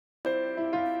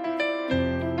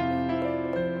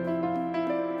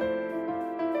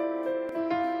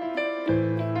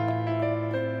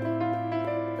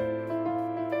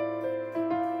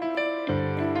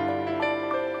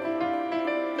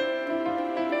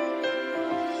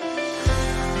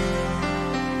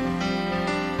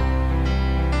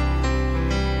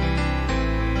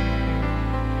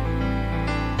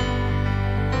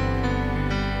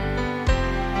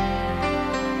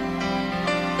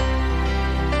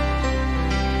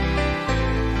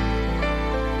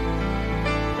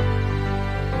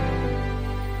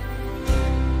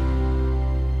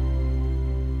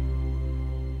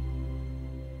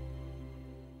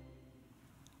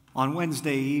On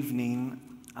Wednesday evening,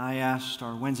 I asked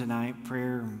our Wednesday night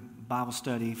prayer and Bible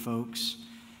study folks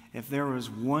if there was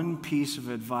one piece of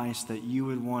advice that you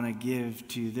would want to give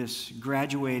to this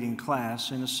graduating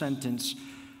class in a sentence,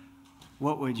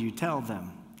 what would you tell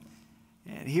them?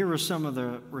 And here are some of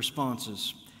the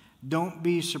responses. Don't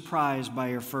be surprised by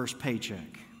your first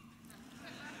paycheck.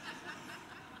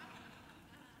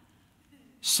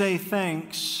 Say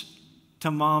thanks to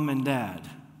mom and dad.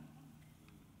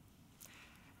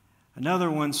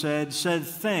 Another one said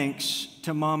thanks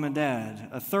to mom and dad.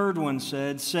 A third one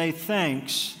said, say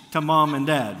thanks to mom and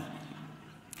dad.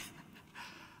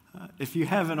 If you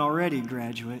haven't already,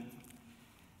 graduate,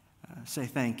 say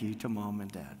thank you to mom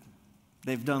and dad.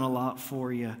 They've done a lot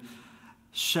for you.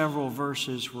 Several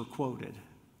verses were quoted.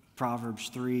 Proverbs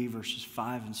 3, verses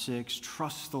 5 and 6.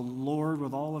 Trust the Lord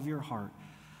with all of your heart.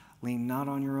 Lean not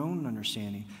on your own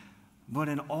understanding, but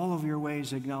in all of your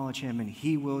ways acknowledge Him, and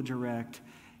He will direct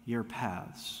your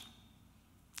paths.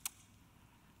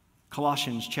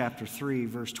 Colossians chapter 3,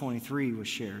 verse 23 was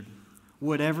shared.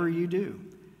 Whatever you do,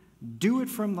 do it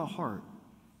from the heart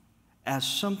as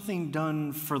something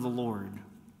done for the Lord.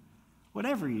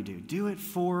 Whatever you do it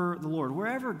for the Lord.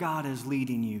 Wherever God is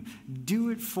leading you, do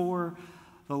it for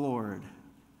the Lord.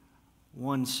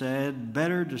 One said,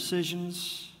 better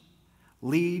decisions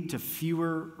lead to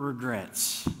fewer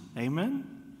regrets.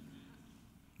 Amen?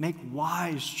 Make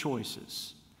wise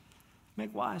choices.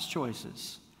 Make wise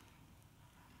choices.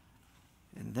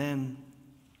 And then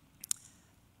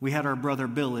we had our brother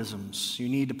Bill-isms. You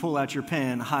need to pull out your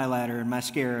pen, highlighter, and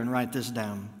mascara and write this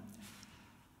down.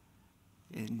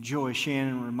 And Joy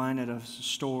Shannon reminded us a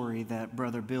story that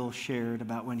Brother Bill shared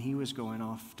about when he was going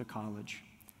off to college.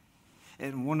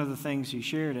 And one of the things he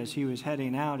shared as he was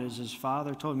heading out is his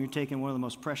father told him, you're taking one of the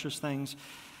most precious things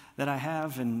that I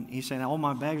have. And he said, all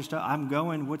my bags of stuff, I'm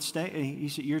going, what state? And he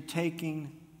said, you're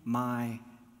taking my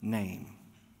name.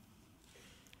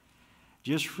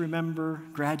 Just remember,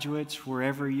 graduates,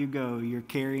 wherever you go, you're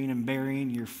carrying and bearing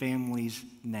your family's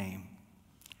name.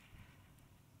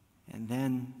 And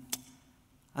then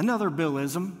another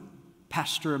Bill-ism,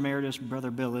 Pastor Emeritus Brother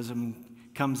Bill-ism,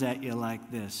 comes at you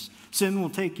like this. Sin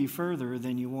will take you further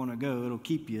than you want to go. It'll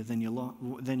keep you than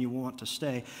you want to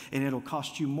stay. And it'll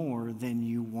cost you more than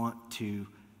you want to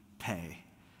pay.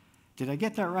 Did I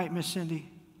get that right, Miss Cindy?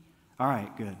 All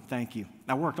right, good. Thank you.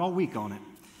 I worked all week on it.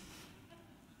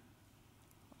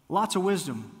 Lots of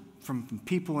wisdom from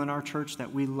people in our church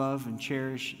that we love and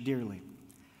cherish dearly.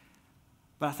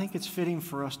 But I think it's fitting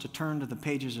for us to turn to the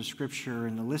pages of Scripture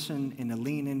and to listen and to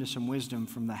lean into some wisdom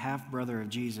from the half-brother of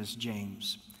Jesus,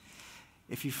 James.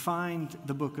 If you find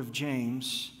the book of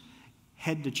James,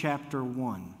 head to chapter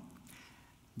 1.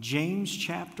 James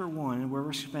chapter 1, where we're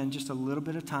going to spend just a little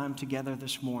bit of time together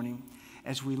this morning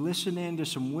as we listen into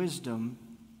some wisdom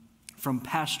from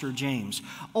Pastor James.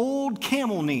 Old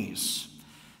camel knees.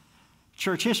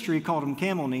 Church history called him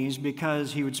camel knees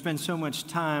because he would spend so much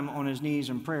time on his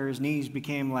knees in prayer, his knees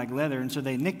became like leather, and so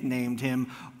they nicknamed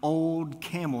him Old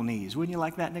Camel Knees. Wouldn't you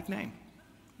like that nickname?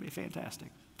 It'd be fantastic.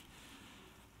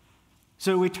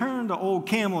 So we turn to Old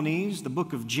Camel Knees, the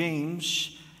book of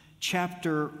James,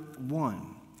 chapter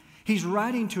 1. He's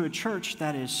writing to a church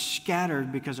that is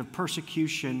scattered because of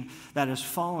persecution that has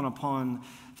fallen upon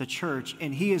the church,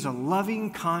 and he is a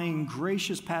loving, kind,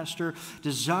 gracious pastor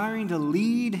desiring to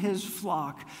lead his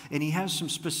flock, and he has some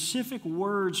specific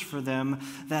words for them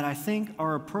that I think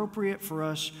are appropriate for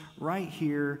us right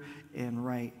here and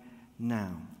right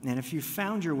now. And if you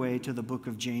found your way to the book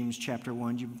of James chapter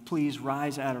 1, you please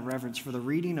rise out of reverence for the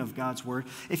reading of God's word.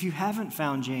 If you haven't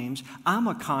found James, I'm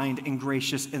a kind and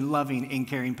gracious and loving and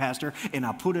caring pastor, and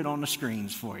I'll put it on the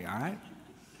screens for you, all right?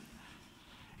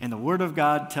 And the word of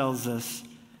God tells us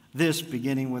this,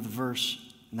 beginning with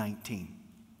verse 19.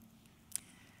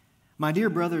 My dear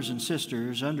brothers and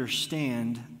sisters,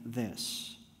 understand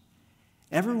this.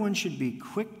 Everyone should be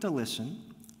quick to listen,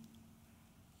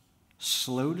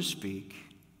 slow to speak,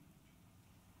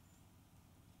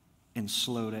 and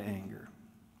slow to anger.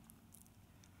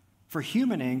 For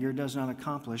human anger does not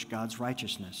accomplish God's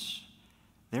righteousness.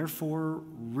 Therefore,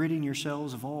 ridding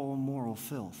yourselves of all moral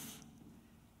filth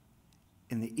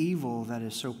and the evil that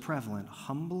is so prevalent,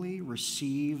 humbly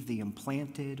receive the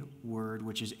implanted word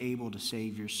which is able to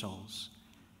save your souls.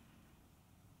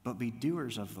 But be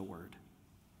doers of the word,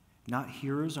 not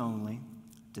hearers only,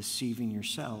 deceiving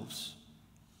yourselves.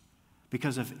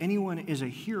 Because if anyone is a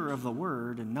hearer of the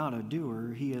word and not a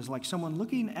doer, he is like someone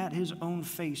looking at his own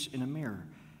face in a mirror.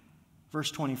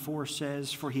 Verse 24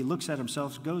 says, for he looks at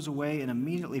himself, goes away, and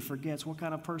immediately forgets what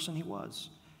kind of person he was.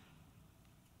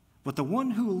 But the one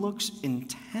who looks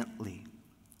intently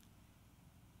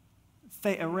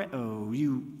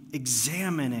You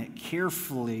examine it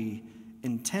carefully,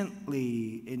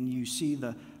 intently, and you see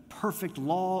the perfect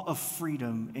law of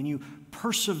freedom, and you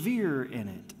persevere in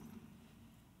it.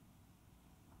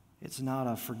 It's not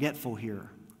a forgetful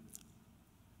hearer,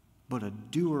 but a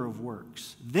doer of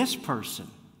works. This person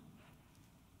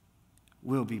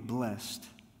will be blessed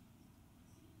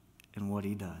in what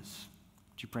he does.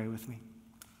 Would you pray with me?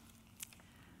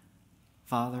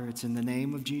 Father, it's in the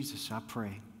name of Jesus I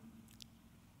pray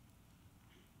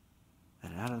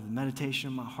that out of the meditation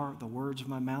of my heart, the words of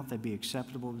my mouth, they be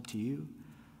acceptable to you.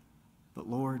 But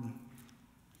Lord,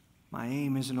 my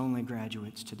aim isn't only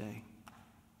graduates today.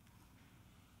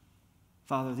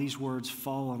 Father, these words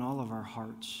fall on all of our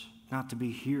hearts, not to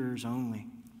be hearers only,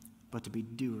 but to be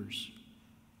doers.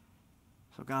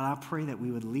 So God, I pray that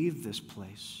we would leave this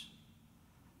place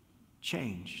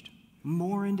changed,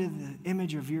 more into the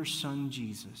image of your Son,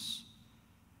 Jesus,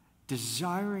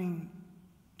 desiring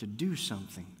to do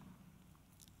something.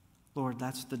 Lord,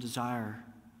 that's the desire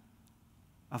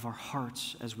of our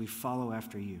hearts as we follow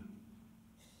after you,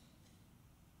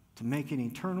 to make an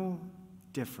eternal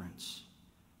difference.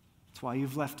 That's why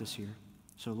you've left us here.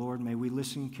 So, Lord, may we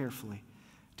listen carefully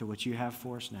to what you have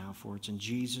for us now. For it's in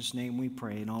Jesus' name we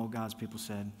pray. And all God's people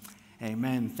said,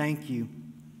 amen. Thank you.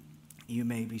 You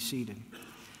may be seated.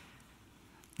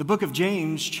 The book of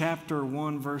James, chapter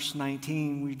 1, verse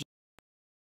 19, we're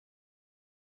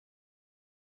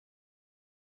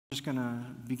just going to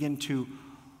begin to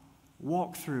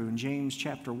walk through in James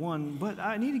chapter 1, but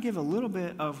I need to give a little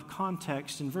bit of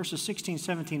context. In verses 16,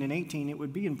 17, and 18, it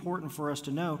would be important for us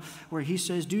to know where he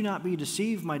says, do not be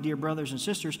deceived, my dear brothers and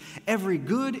sisters. Every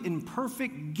good and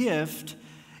perfect gift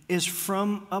is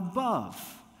from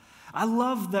above. I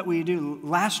love that we do.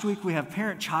 Last week we have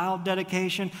parent-child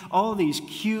dedication, all these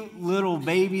cute little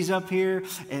babies up here,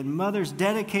 and mothers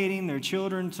dedicating their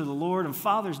children to the Lord, and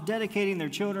fathers dedicating their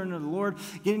children to the Lord,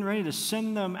 getting ready to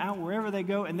send them out wherever they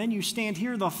go. And then you stand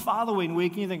here the following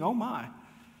week and you think, oh my,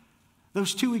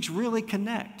 those 2 weeks really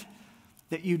connect.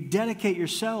 That you dedicate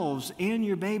yourselves and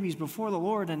your babies before the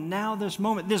Lord, and now this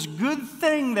moment, this good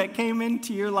thing that came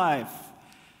into your life.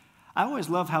 I always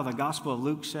love how the Gospel of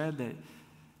Luke said that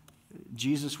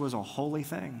Jesus was a holy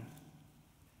thing.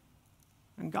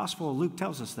 And the Gospel of Luke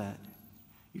tells us that.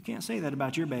 You can't say that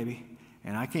about your baby,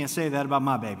 and I can't say that about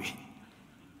my baby.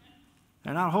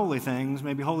 They're not holy things,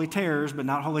 maybe holy terrors, but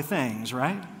not holy things,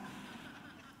 right?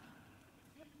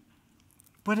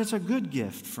 But it's a good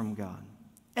gift from God.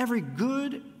 Every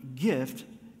good gift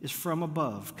is from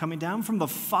above, coming down from the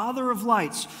Father of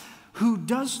lights, who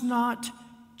does not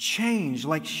change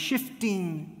like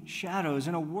shifting shadows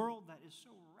in a world that is so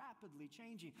rapidly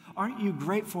changing. Aren't you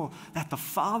grateful that the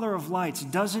Father of lights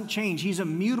doesn't change? He's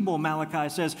immutable, Malachi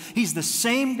says. He's the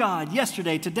same God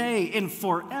yesterday, today, and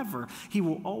forever. He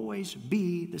will always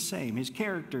be the same. His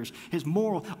characters, his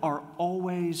morals are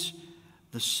always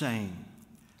the same.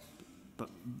 But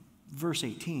verse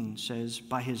 18 says,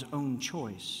 by his own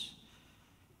choice,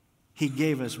 he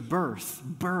gave us birth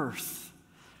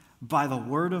by the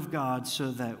word of God,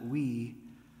 so that we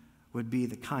would be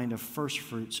the kind of first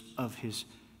fruits of his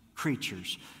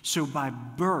creatures. So by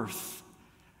birth,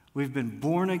 we've been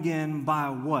born again by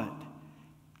what?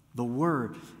 The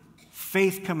word.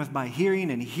 Faith cometh by hearing,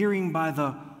 and hearing by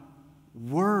the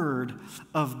word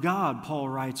of God, Paul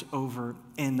writes over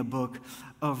in the book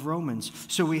of Romans.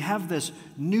 So we have this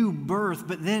new birth,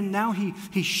 but then now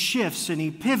he shifts and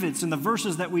he pivots in the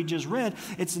verses that we just read.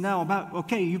 It's now about,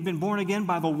 okay, you've been born again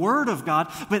by the word of God,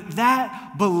 but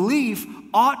that belief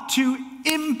ought to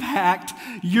impact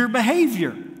your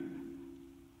behavior.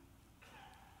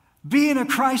 Being a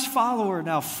Christ follower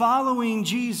now, following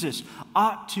Jesus,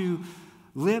 ought to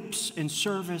lips and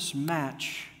service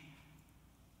match.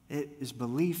 It is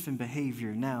belief and behavior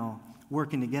now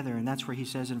working together. And that's where he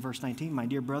says in verse 19, my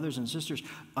dear brothers and sisters,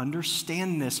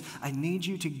 understand this. I need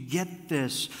you to get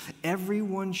this.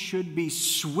 Everyone should be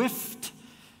swift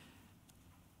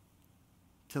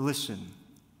to listen,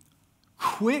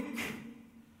 quick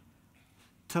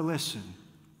to listen,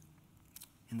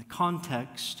 in the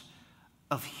context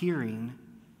of hearing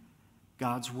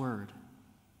God's word.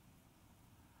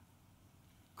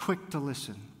 Quick to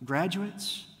listen.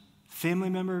 Graduates, family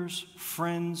members,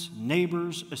 friends,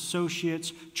 neighbors,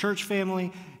 associates, church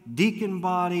family, deacon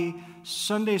body,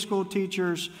 Sunday school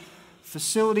teachers,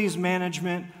 facilities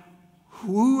management,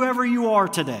 whoever you are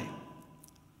today.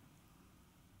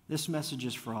 This message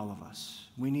is for all of us.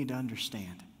 We need to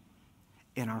understand,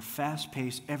 in our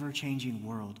fast-paced, ever-changing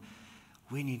world,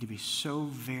 we need to be so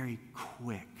very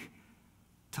quick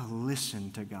to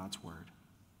listen to God's word.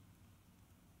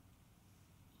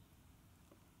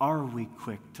 Are we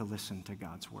quick to listen to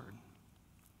God's word?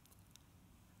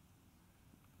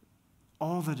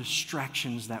 All the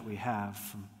distractions that we have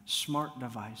from smart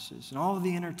devices and all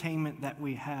the entertainment that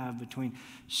we have between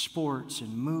sports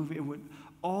and movie,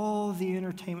 all the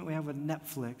entertainment we have with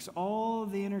Netflix, all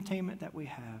the entertainment that we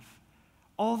have,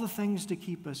 all the things to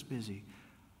keep us busy.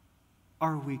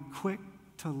 Are we quick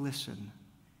to listen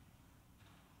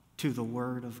to the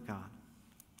word of God?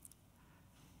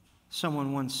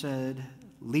 Someone once said,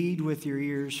 lead with your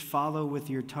ears, follow with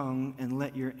your tongue, and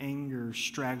let your anger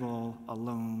straggle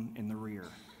alone in the rear.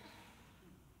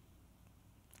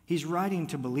 He's writing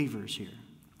to believers here,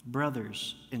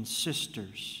 brothers and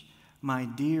sisters, my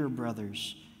dear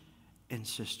brothers and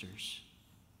sisters.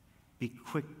 Be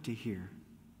quick to hear.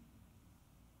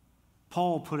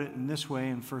 Paul put it in this way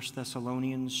in 1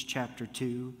 Thessalonians chapter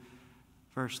 2,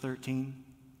 verse 13.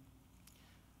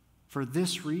 For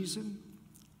this reason,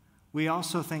 we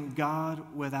also thank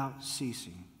God without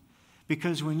ceasing.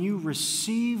 Because when you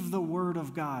receive the word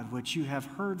of God, which you have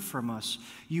heard from us,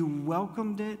 you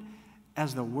welcomed it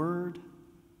as the word.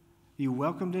 You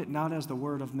welcomed it not as the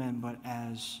word of men, but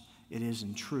as it is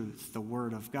in truth, the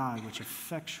word of God, which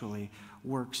effectually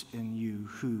works in you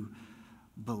who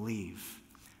believe.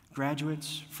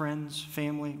 Graduates, friends,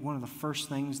 family, one of the first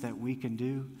things that we can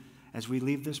do as we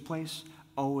leave this place,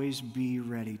 always be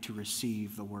ready to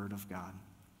receive the word of God.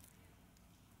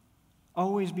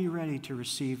 Always be ready to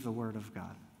receive the word of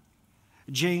God.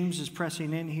 James is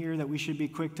pressing in here that we should be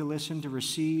quick to listen, to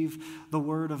receive the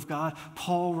word of God.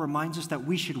 Paul reminds us that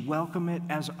we should welcome it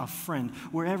as a friend.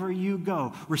 Wherever you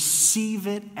go, receive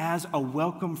it as a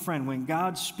welcome friend. When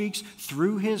God speaks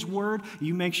through his word,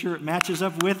 you make sure it matches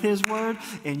up with his word,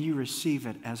 and you receive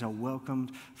it as a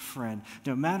welcomed friend.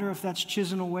 No matter if that's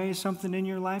chiseling away something in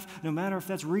your life, no matter if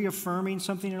that's reaffirming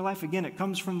something in your life, again, it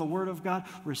comes from the word of God.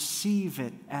 Receive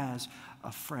it as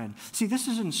a friend. See, this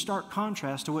is in stark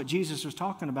contrast to what Jesus was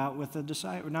talking about with the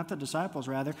disciples, not the disciples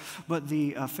rather, but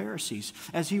the Pharisees.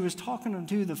 As he was talking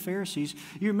to the Pharisees,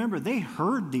 you remember they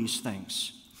heard these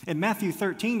things. In Matthew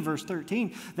 13, verse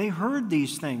 13, they heard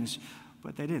these things,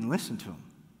 but they didn't listen to them.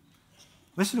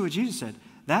 Listen to what Jesus said.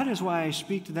 That is why I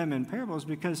speak to them in parables,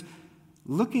 because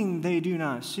looking they do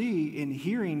not see, and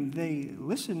hearing they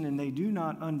listen and they do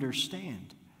not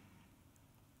understand.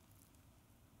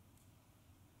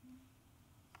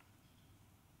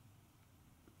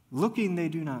 Looking, they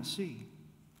do not see.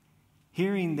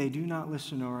 Hearing, they do not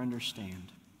listen or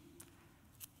understand.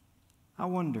 I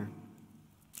wonder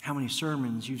how many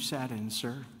sermons you've sat in,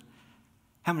 sir.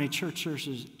 How many church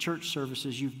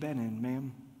services you've been in,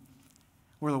 ma'am,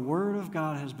 where the word of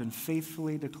God has been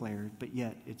faithfully declared, but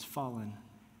yet it's fallen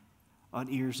on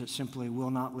ears that simply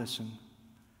will not listen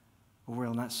or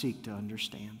will not seek to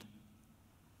understand.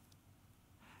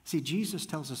 See, Jesus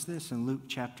tells us this in Luke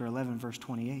chapter 11, verse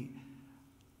 28.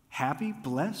 Happy,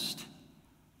 blessed.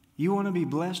 You want to be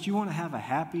blessed? You want to have a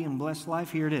happy and blessed life?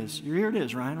 Here it is. Here it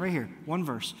is, Ryan, right here. One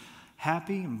verse.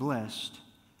 Happy and blessed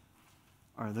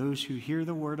are those who hear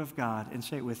the word of God, and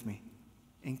say it with me,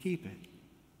 and keep it.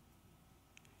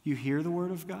 You hear the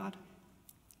word of God,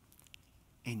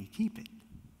 and you keep it.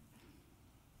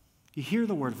 You hear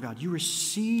the word of God. You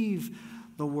receive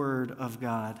the word of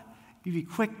God. You be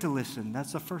quick to listen.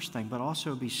 That's the first thing, but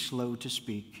also be slow to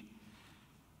speak.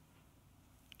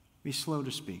 Be slow to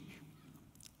speak.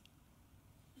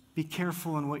 Be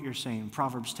careful in what you're saying.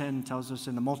 Proverbs 10 tells us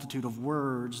in the multitude of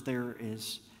words there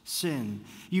is sin.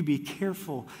 You be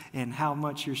careful in how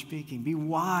much you're speaking. Be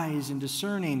wise and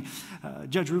discerning.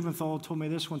 Judge Rubenthal told me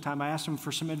this one time. I asked him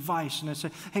for some advice, and I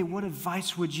said, hey, what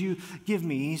advice would you give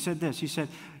me? He said this. He said,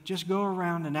 just go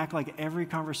around and act like every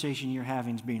conversation you're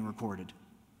having is being recorded.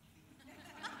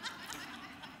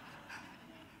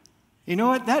 You know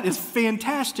what? That is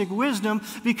fantastic wisdom,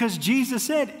 because Jesus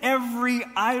said every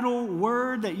idle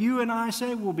word that you and I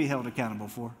say will be held accountable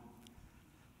for.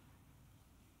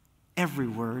 Every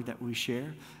word that we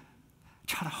share.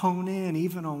 Try to hone in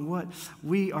even on what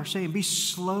we are saying. Be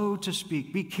slow to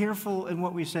speak. Be careful in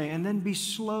what we say. And then be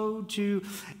slow to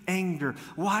anger.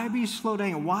 Why be slow to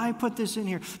anger? Why put this in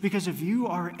here? Because if you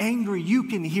are angry, you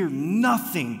can hear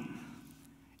nothing.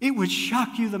 It would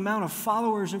shock you the amount of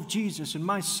followers of Jesus, and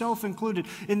myself included,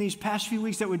 in these past few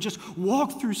weeks that would just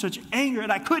walk through such anger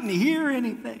and I couldn't hear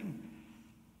anything.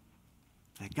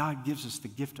 That God gives us the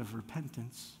gift of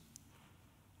repentance.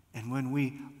 And when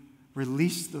we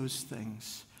release those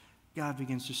things, God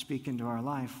begins to speak into our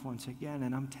life once again.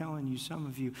 And I'm telling you, some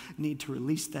of you need to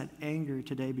release that anger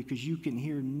today, because you can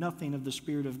hear nothing of the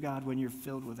Spirit of God when you're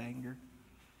filled with anger.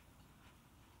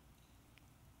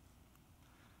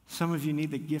 Some of you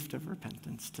need the gift of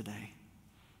repentance today.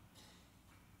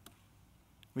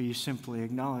 where you simply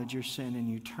acknowledge your sin and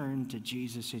you turn to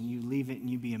Jesus and you leave it and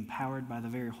you be empowered by the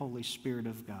very Holy Spirit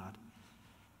of God.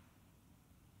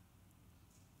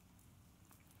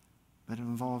 But it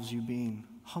involves you being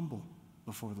humble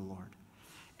before the Lord.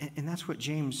 And that's what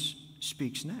James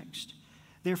speaks next.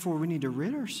 Therefore, we need to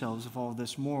rid ourselves of all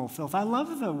this moral filth. I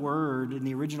love the word in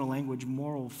the original language,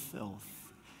 moral filth.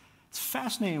 It's a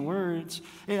fascinating word.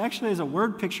 It actually is a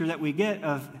word picture that we get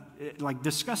of like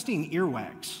disgusting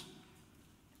earwax.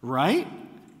 Right?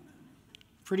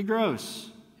 Pretty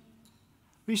gross.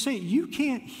 But you say, you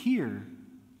can't hear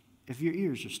if your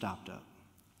ears are stopped up.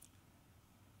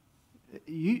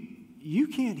 You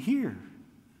can't hear.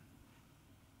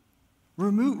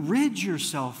 Rid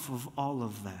yourself of all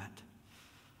of that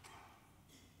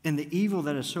and the evil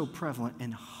that is so prevalent,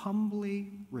 and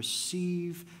humbly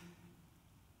receive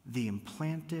the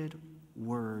implanted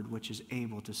word which is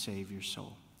able to save your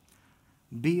soul.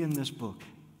 Be in this book.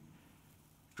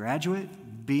 Graduate,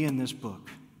 be in this book.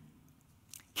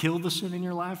 Kill the sin in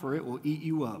your life or it will eat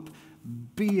you up.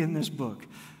 Be in this book.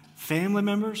 Family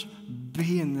members,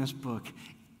 be in this book.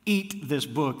 Eat this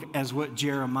book, as what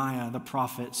Jeremiah the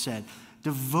prophet said.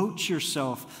 Devote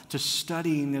yourself to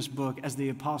studying this book, as the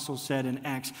apostle said in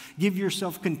Acts. Give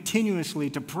yourself continuously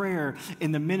to prayer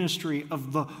in the ministry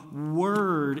of the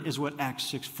word, is what Acts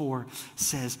 6:4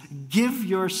 says. Give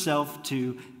yourself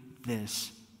to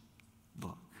this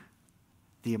book.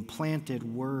 The implanted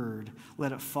word,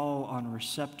 let it fall on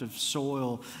receptive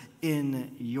soil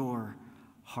in your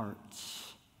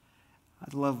hearts.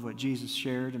 I love what Jesus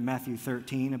shared in Matthew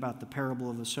 13 about the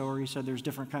parable of the sower. He said there's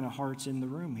different kind of hearts in the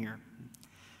room here.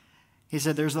 He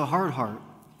said there's the hard heart.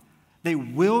 They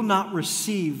will not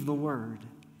receive the word.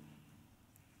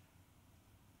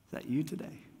 Is that you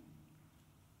today?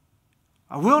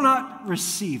 I will not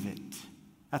receive it.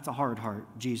 That's a hard heart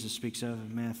Jesus speaks of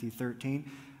in Matthew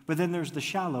 13. But then there's the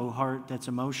shallow heart that's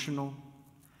emotional,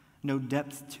 no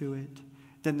depth to it.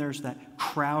 Then there's that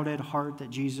crowded heart that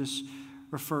Jesus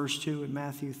refers to in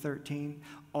Matthew 13.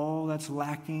 All that's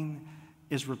lacking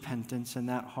is repentance in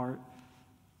that heart.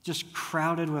 Just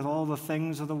crowded with all the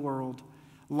things of the world,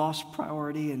 lost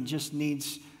priority, and just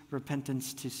needs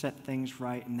repentance to set things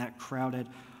right in that crowded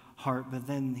heart. But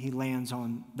then he lands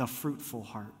on the fruitful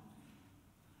heart.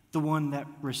 The one that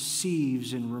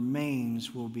receives and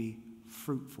remains will be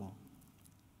fruitful.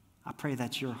 I pray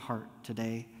that's your heart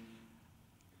today.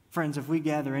 Friends, if we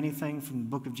gather anything from the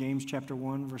book of James chapter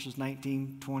 1, verses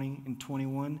 19, 20, and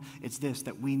 21, it's this,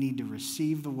 that we need to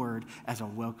receive the word as a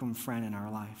welcome friend in our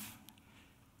life.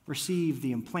 Receive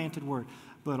the implanted word,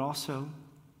 but also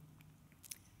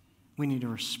we need to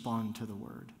respond to the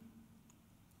word.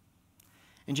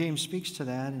 And James speaks to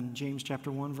that in James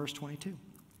chapter 1, verse 22,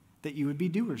 that you would be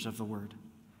doers of the word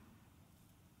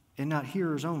and not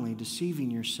hearers only,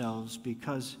 deceiving yourselves,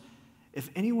 because if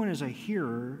anyone is a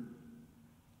hearer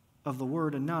of the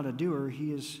word and not a doer,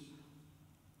 he is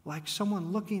like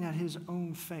someone looking at his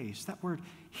own face. That word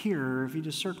hearer, if you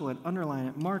just circle it, underline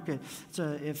it, mark it, it's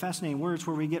a fascinating word. It's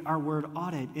where we get our word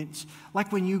audit. It's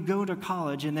like when you go to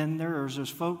college and then there's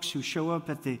those folks who show up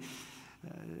at the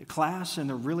class and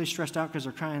they're really stressed out because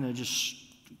they're trying to just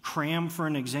cram for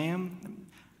an exam. I'm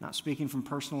not speaking from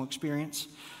personal experience.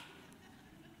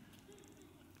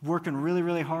 Working really,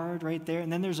 really hard right there.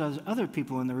 And then there's those other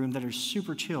people in the room that are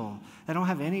super chill. They don't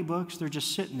have any books. They're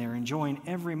just sitting there enjoying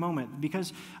every moment.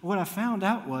 Because what I found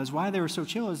out was why they were so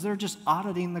chill is they're just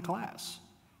auditing the class.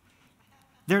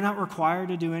 They're not required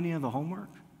to do any of the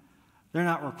homework. They're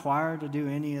not required to do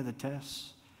any of the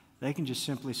tests. They can just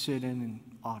simply sit in and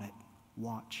audit,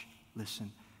 watch,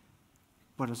 listen.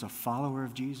 But as a follower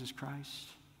of Jesus Christ,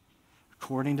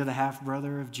 according to the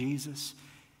half-brother of Jesus,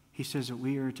 he says that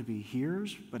we are to be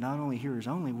hearers, but not only hearers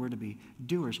only, we're to be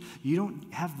doers. You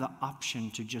don't have the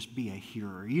option to just be a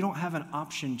hearer. You don't have an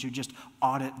option to just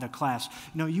audit the class.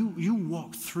 No, you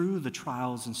walk through the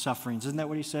trials and sufferings. Isn't that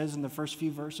what he says in the first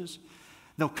few verses?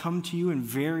 They'll come to you in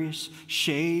various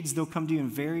shades. They'll come to you in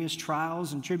various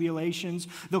trials and tribulations.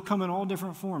 They'll come in all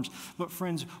different forms. But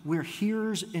friends, we're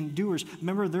hearers and doers.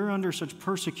 Remember, they're under such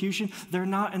persecution. They're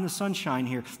not in the sunshine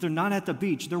here. They're not at the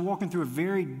beach. They're walking through a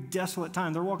very desolate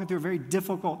time. They're walking through a very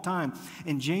difficult time.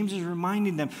 And James is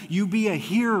reminding them, you be a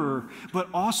hearer, but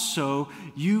also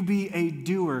you be a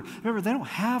doer. Remember, they don't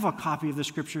have a copy of the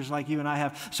scriptures like you and I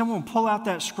have. Someone will pull out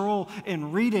that scroll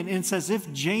and read it, and it's as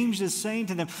if James is saying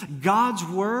to them, God's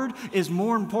word is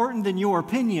more important than your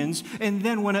opinions. And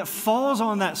then when it falls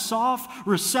on that soft,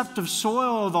 receptive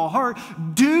soil of the heart,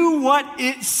 do what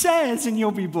it says and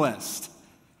you'll be blessed.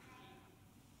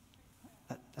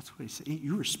 That's what he said.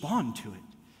 You respond to it.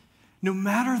 No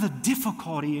matter the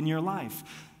difficulty in your life,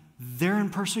 they're in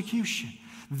persecution.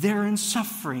 They're in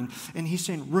suffering. And he's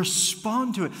saying,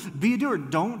 respond to it. Be a doer.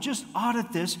 Don't just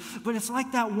audit this, but it's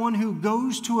like that one who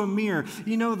goes to a mirror.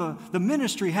 You know, the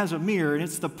ministry has a mirror, and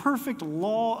it's the perfect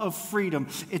law of freedom.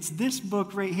 It's this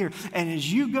book right here. And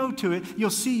as you go to it, you'll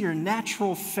see your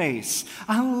natural face.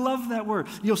 I love that word.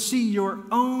 You'll see your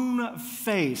own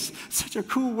face. Such a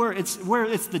cool word. It's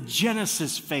the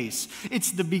Genesis face.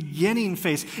 It's the beginning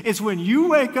face. It's when you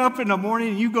wake up in the morning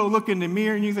and you go look in the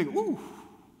mirror and you think, ooh,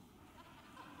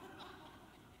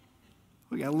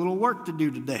 we got a little work to do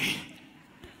today.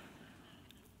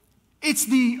 It's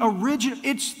the original,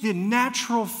 it's the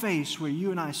natural face where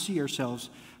you and I see ourselves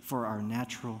for our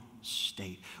natural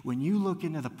state. When you look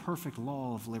into the perfect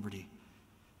law of liberty,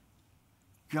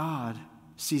 God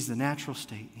sees the natural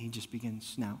state, and he just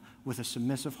begins now, with a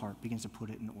submissive heart, begins to put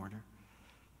it in order.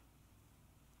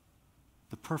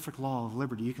 The perfect law of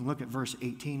liberty. You can look at verse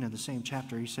 18 of the same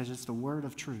chapter. He says it's the word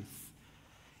of truth,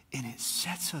 and it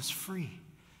sets us free.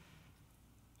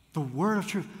 The word of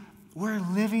truth. We're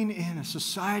living in a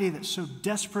society that so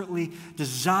desperately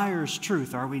desires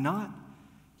truth, are we not?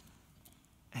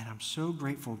 And I'm so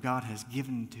grateful God has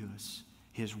given to us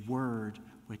his word,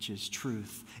 which is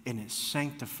truth, and it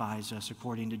sanctifies us,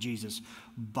 according to Jesus,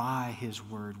 by his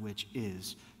word, which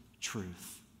is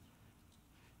truth.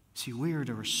 See, we are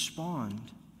to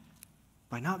respond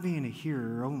by not being a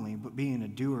hearer only, but being a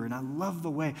doer. And I love the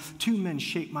way two men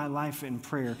shaped my life in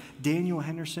prayer, Daniel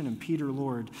Henderson and Peter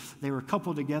Lord. They were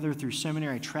coupled together through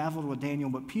seminary. I traveled with Daniel,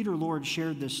 but Peter Lord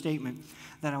shared this statement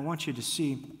that I want you to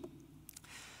see.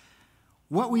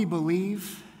 What we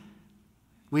believe,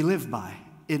 we live by,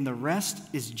 and the rest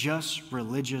is just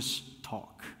religious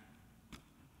talk.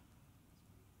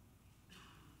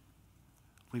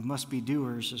 We must be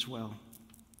doers as well.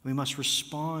 We must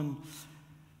respond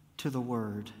to the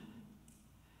word.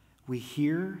 We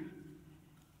hear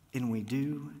and we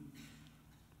do.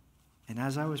 And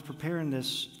as I was preparing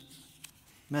this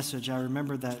message, I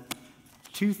remember that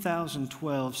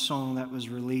 2012 song that was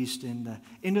released in the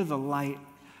Into the Light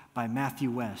by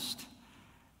Matthew West.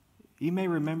 You may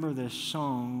remember this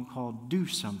song called Do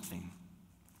Something.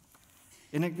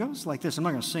 And it goes like this. I'm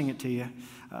not going to sing it to you.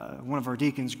 One of our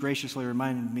deacons graciously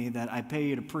reminded me that I pay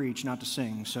you to preach, not to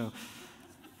sing. So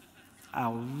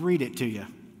I'll read it to you.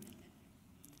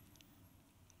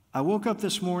 I woke up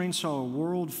this morning, saw a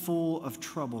world full of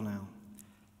trouble now.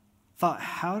 Thought,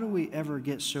 how do we ever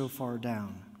get so far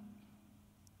down?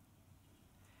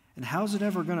 And how's it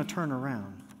ever going to turn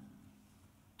around?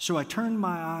 So I turned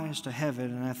my eyes to heaven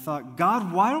and I thought,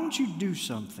 God, why don't you do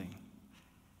something?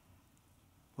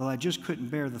 Well, I just couldn't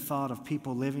bear the thought of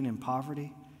people living in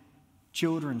poverty,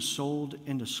 children sold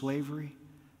into slavery.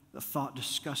 The thought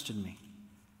disgusted me.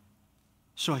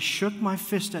 So I shook my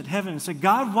fist at heaven and said,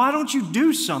 God, why don't you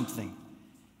do something?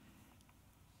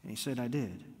 And he said, I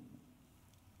did.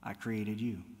 I created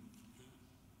you.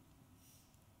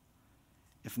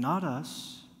 If not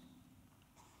us,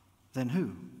 then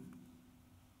who?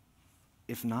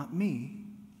 If not me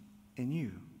and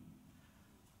you.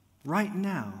 Right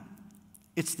now,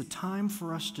 it's the time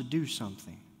for us to do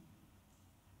something.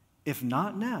 If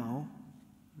not now,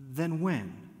 then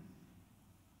when?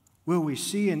 Will we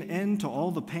see an end to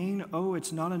all the pain? Oh,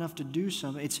 it's not enough to do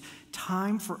something. It's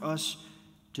time for us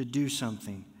to do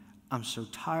something. I'm so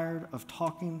tired of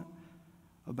talking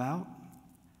about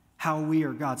how we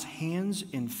are God's hands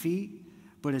and feet,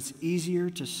 but it's easier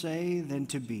to say than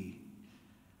to be.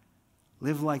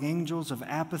 Live like angels of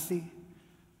apathy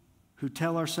who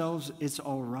tell ourselves it's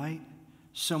all right.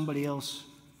 Somebody else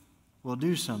will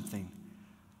do something.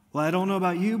 Well, I don't know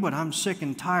about you, but I'm sick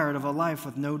and tired of a life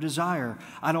with no desire.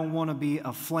 I don't want to be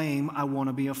a flame. I want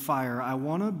to be a fire. I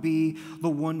want to be the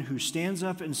one who stands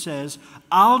up and says,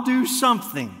 I'll do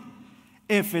something.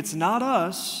 If it's not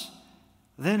us,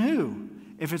 then who?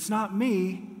 If it's not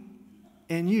me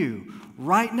and you.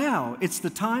 Right now, it's the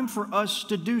time for us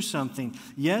to do something.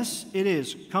 Yes, it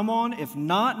is. Come on, if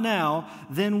not now,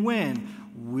 then when?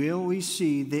 Will we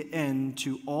see the end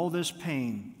to all this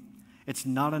pain? It's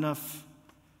not enough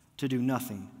to do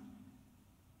nothing.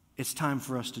 It's time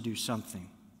for us to do something.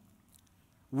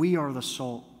 We are the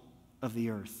salt of the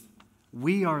earth.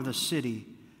 We are the city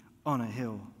on a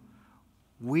hill.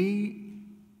 We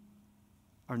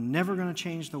are never going to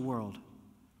change the world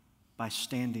by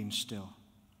standing still.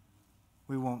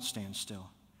 We won't stand still.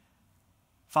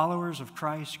 Followers of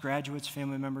Christ, graduates,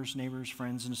 family members, neighbors,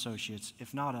 friends, and associates,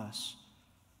 if not us,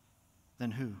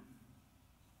 then who?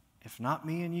 If not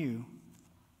me and you,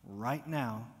 right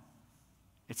now,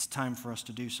 it's time for us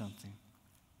to do something.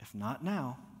 If not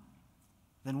now,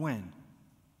 then when?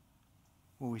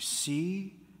 Will we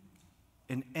see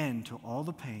an end to all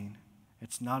the pain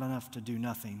It's not enough to do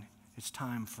nothing. It's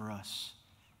time for us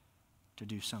to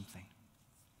do something.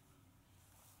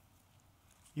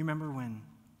 You remember when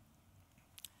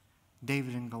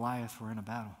David and Goliath were in a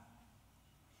battle?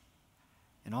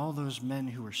 And all those men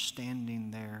who were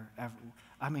standing there,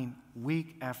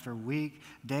 week after week,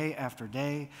 day after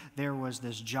day, there was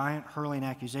this giant hurling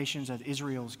accusations at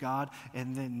Israel's God,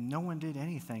 and then no one did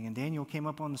anything. And Daniel came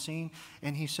up on the scene,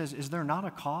 and he says, is there not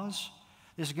a cause?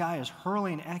 This guy is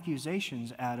hurling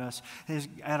accusations at us,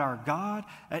 at our God.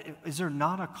 Is there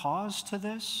not a cause to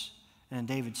this? And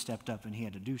David stepped up, and he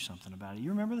had to do something about it.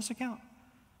 You remember this account?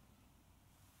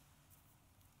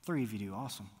 3 of you do.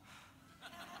 Awesome.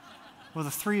 Well,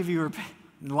 the 3 of you are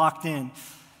locked in.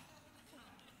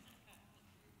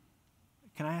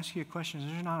 Can I ask you a question?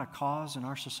 Is there not a cause in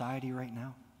our society right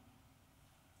now?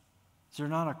 Is there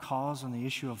not a cause on the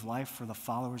issue of life for the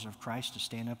followers of Christ to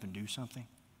stand up and do something?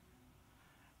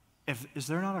 Is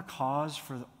there not a cause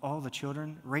for all the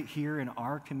children right here in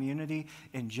our community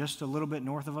and just a little bit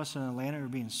north of us in Atlanta who are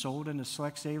being sold into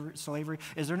slavery?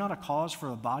 Is there not a cause for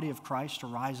the body of Christ to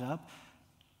rise up?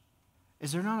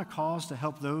 Is there not a cause to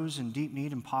help those in deep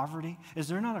need and poverty? Is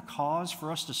there not a cause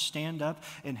for us to stand up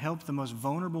and help the most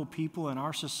vulnerable people in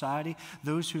our society,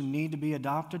 those who need to be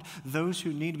adopted, those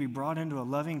who need to be brought into a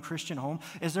loving Christian home?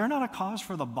 Is there not a cause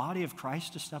for the body of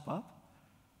Christ to step up?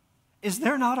 Is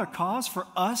there not a cause for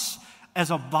us as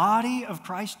a body of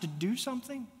Christ to do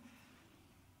something?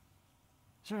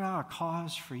 Is there not a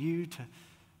cause for you to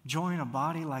join a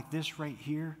body like this right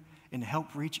here and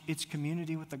help reach its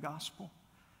community with the gospel?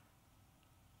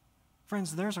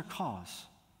 Friends, there's a cause,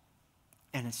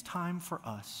 and it's time for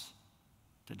us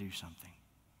to do something.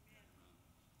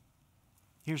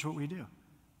 Here's what we do.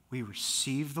 We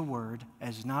receive the word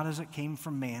as not as it came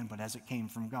from man, but as it came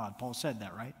from God. Paul said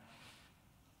that, right?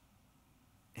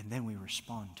 And then we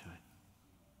respond to it.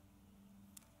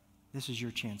 This is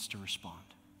your chance to respond.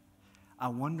 I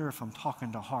wonder if I'm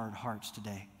talking to hard hearts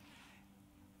today.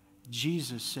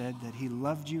 Jesus said that he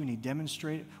loved you and he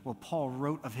demonstrated, well, Paul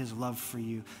wrote of his love for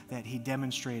you, that he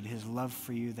demonstrated his love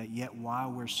for you, that yet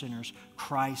while we're sinners,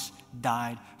 Christ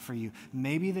died for you.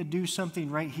 Maybe the do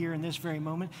something right here in this very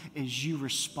moment is you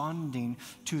responding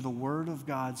to the word of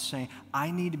God saying, I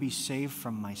need to be saved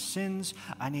from my sins.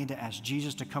 I need to ask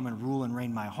Jesus to come and rule and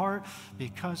reign my heart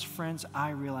because, friends, I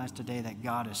realize today that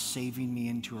God is saving me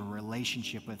into a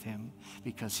relationship with him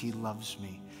because he loves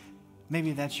me.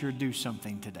 Maybe that's your do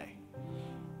something today.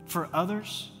 For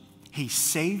others, he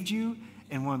saved you,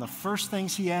 and one of the first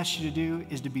things he asks you to do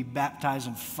is to be baptized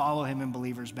and follow him in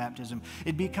believer's baptism.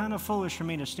 It'd be kind of foolish for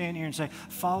me to stand here and say,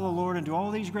 follow the Lord and do all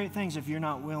these great things if you're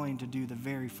not willing to do the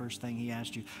very first thing he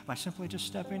asked you by simply just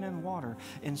stepping in water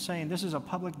and saying, this is a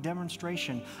public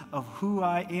demonstration of who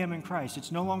I am in Christ.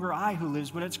 It's no longer I who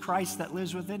lives, but it's Christ that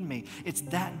lives within me. It's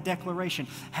that declaration.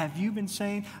 Have you been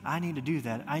saying, I need to do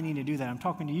that, I need to do that? I'm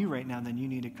talking to you right now, then you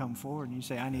need to come forward and you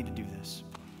say, I need to do this.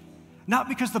 Not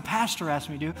because the pastor asked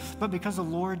me to, but because the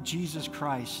Lord Jesus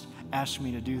Christ asked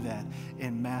me to do that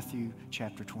in Matthew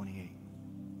chapter 28.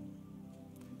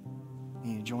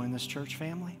 You need to join this church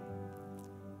family?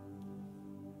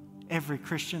 Every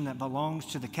Christian that belongs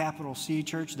to the capital C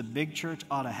church, the big church,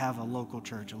 ought to have a local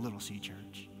church, a little C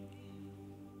church.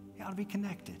 You ought to be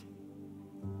connected.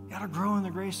 You ought to grow in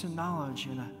the grace and knowledge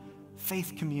in a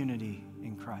faith community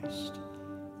in Christ.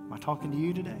 Am I talking to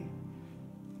you today?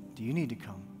 Do you need to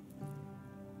come?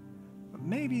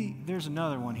 Maybe there's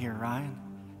another one here, Ryan,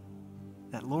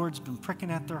 that Lord's been pricking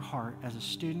at their heart as a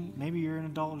student. Maybe you're an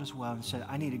adult as well and said,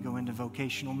 I need to go into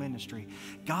vocational ministry.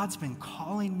 God's been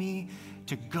calling me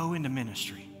to go into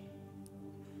ministry.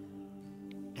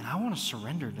 And I want to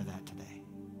surrender to that today.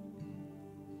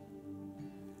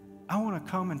 I want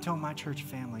to come and tell my church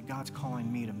family, God's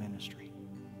calling me to ministry.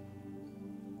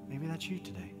 Maybe that's you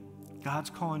today.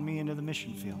 God's calling me into the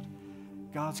mission field.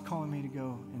 God's calling me to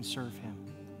go and serve him.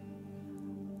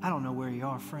 I don't know where you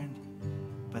are, friend,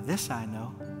 but this I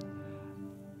know.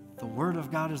 The Word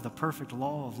of God is the perfect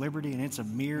law of liberty, and it's a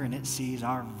mirror, and it sees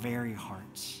our very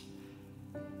hearts.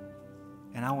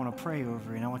 And I want to pray over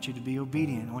you, and I want you to be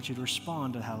obedient. I want you to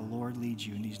respond to how the Lord leads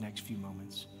you in these next few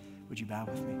moments. Would you bow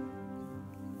with me?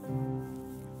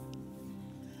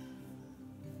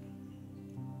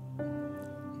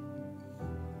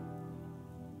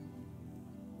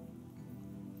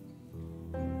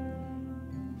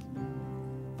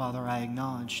 Father, I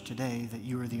acknowledge today that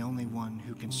you are the only one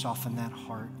who can soften that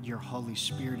heart. Your Holy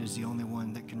Spirit is the only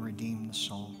one that can redeem the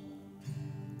soul.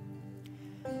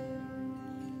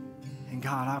 And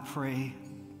God, I pray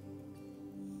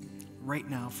right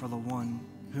now for the one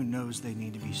who knows they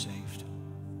need to be saved.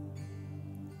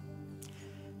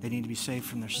 They need to be saved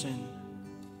from their sin.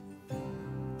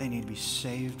 They need to be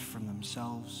saved from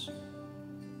themselves.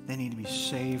 They need to be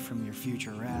saved from your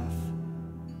future wrath.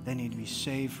 They need to be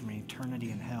saved from an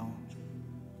eternity in hell.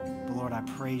 But Lord, I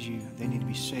praise you, they need to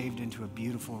be saved into a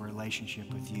beautiful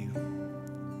relationship with you.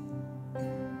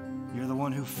 You're the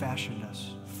one who fashioned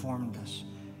us, formed us,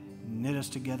 knit us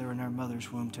together in our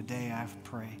mother's womb. Today I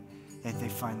pray that they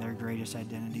find their greatest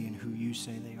identity in who you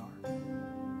say they are.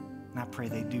 And I pray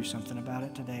they do something about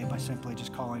it today by simply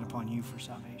just calling upon you for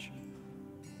salvation.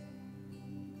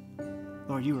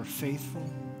 Lord, you are faithful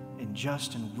and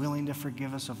just and willing to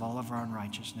forgive us of all of our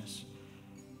unrighteousness.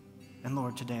 And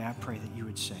Lord, today I pray that you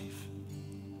would save.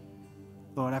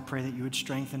 Lord, I pray that you would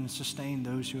strengthen and sustain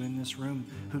those who are in this room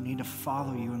who need to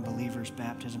follow you in believers'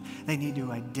 baptism. They need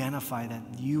to identify that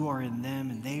you are in them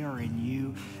and they are in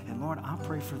you. And Lord, I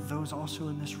pray for those also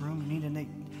in this room who need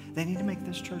to make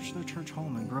this church their church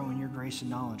home and grow in your grace and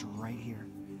knowledge right here.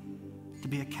 To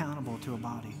be accountable to a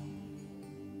body.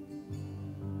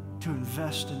 To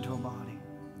invest into a body.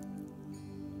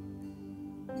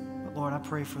 But Lord, I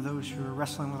pray for those who are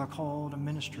wrestling with a call to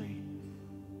ministry.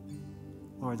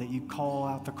 Lord, that you call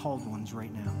out the called ones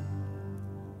right now.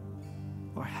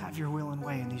 Lord, have your will and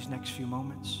way in these next few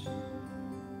moments.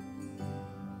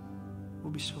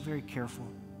 We'll be so very careful,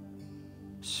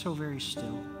 so very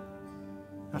still,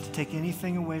 not to take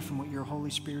anything away from what your Holy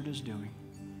Spirit is doing.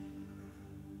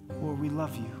 Lord, we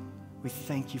love you. We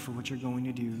thank you for what you're going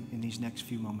to do in these next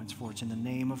few moments. For it's in the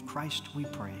name of Christ we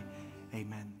pray.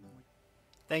 Amen.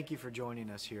 Thank you for joining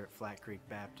us here at Flat Creek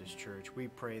Baptist Church. We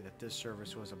pray that this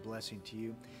service was a blessing to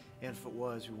you. And if it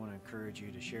was, we want to encourage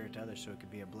you to share it to others so it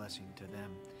could be a blessing to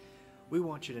them. We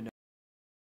want you to know